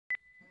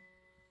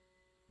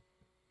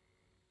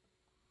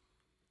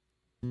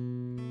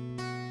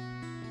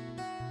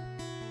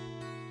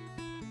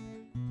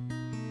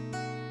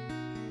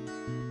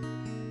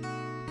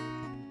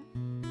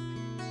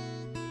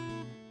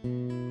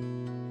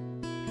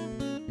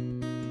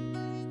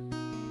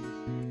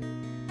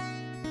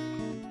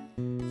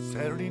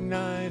Saturday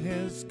night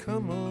has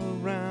come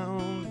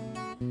around.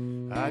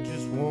 I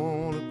just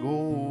wanna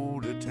go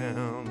to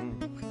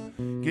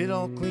town, get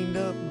all cleaned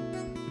up,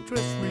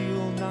 dress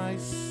real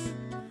nice,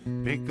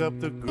 pick up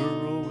the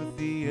girl with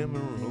the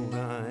emerald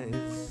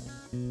eyes.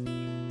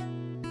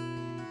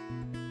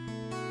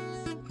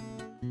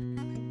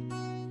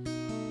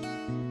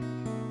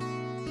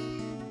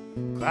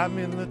 Climb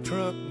in the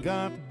truck,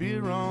 got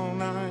beer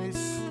on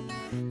ice,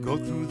 go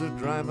through the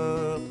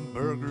drive-up,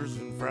 burgers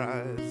and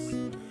fries,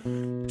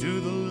 to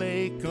the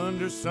lake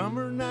under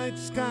summer night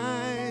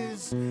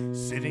skies,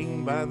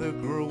 sitting by the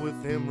girl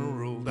with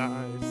emerald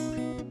eyes.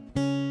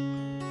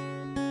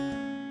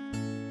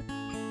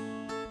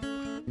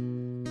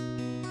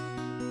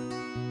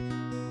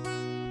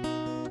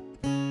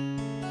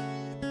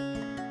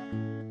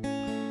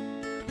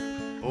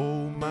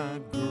 Oh, my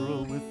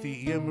girl with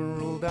the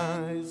emerald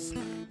eyes,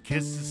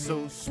 kisses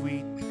so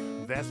sweet,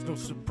 that's no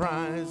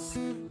surprise,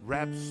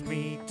 wraps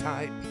me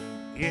tight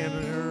in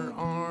her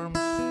arms.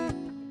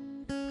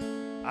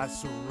 I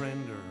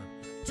surrender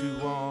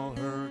to all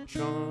her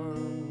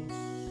charms.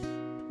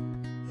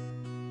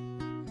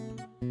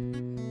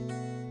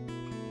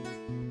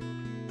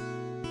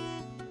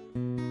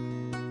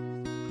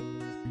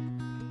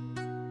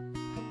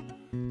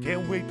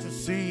 Can't wait to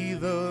see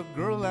the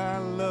girl I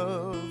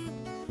love,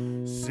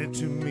 sent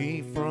to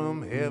me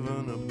from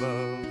heaven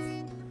above.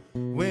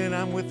 When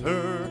I'm with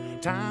her,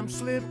 time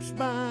slips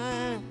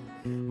by,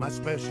 my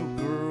special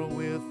girl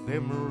with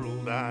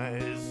emerald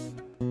eyes.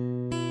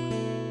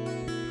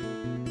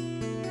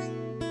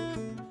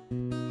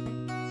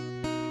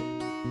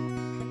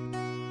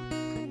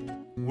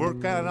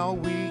 Work out all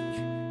week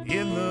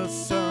in the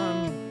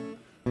sun,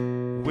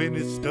 when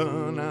it's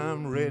done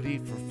I'm ready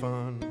for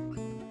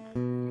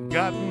fun.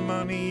 Got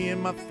money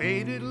in my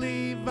faded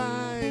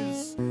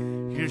Levi's,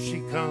 here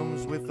she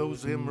comes with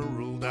those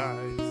emerald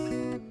eyes.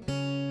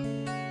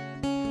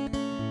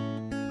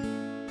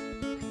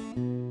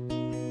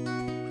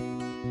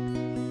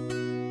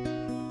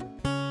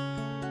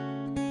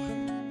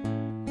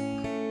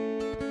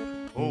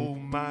 Oh,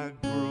 my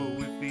girl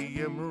with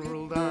the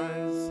emerald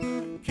eyes,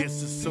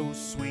 kisses so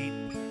sweet,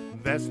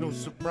 that's no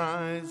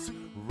surprise,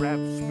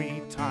 wraps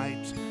me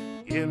tight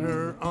in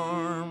her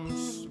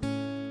arms.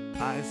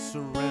 I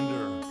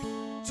surrender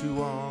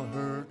to all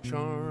her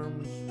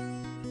charms.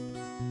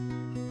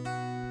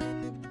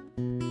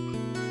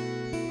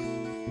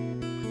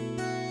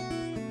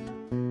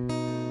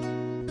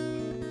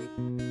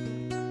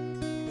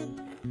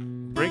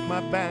 Break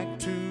my back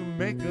to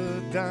make a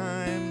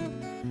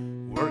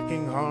dime,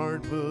 working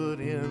hard, put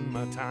in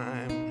my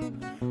time.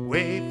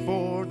 Wait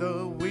for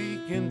the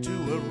weekend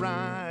to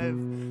arrive,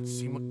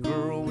 see my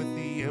girl with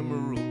the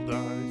emerald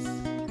eyes.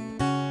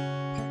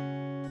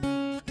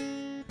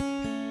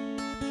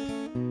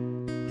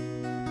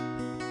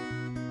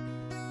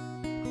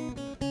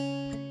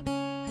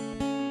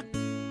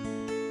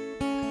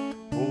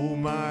 Oh,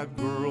 my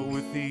girl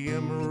with the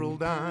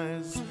emerald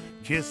eyes,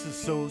 kisses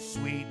so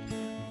sweet,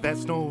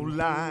 that's no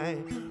lie,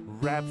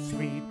 wraps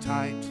me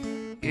tight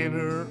in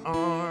her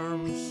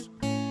arms.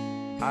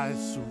 I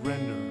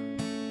surrender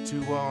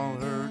to all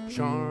her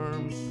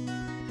charms.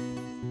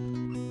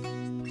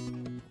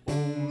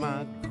 Oh,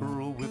 my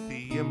girl with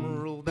the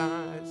emerald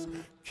eyes,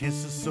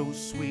 kisses so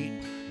sweet,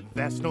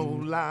 that's no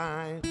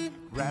lie,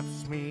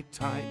 wraps me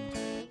tight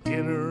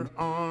in her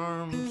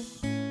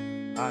arms.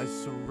 I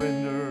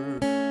surrender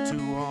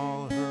to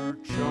all her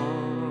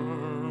charms.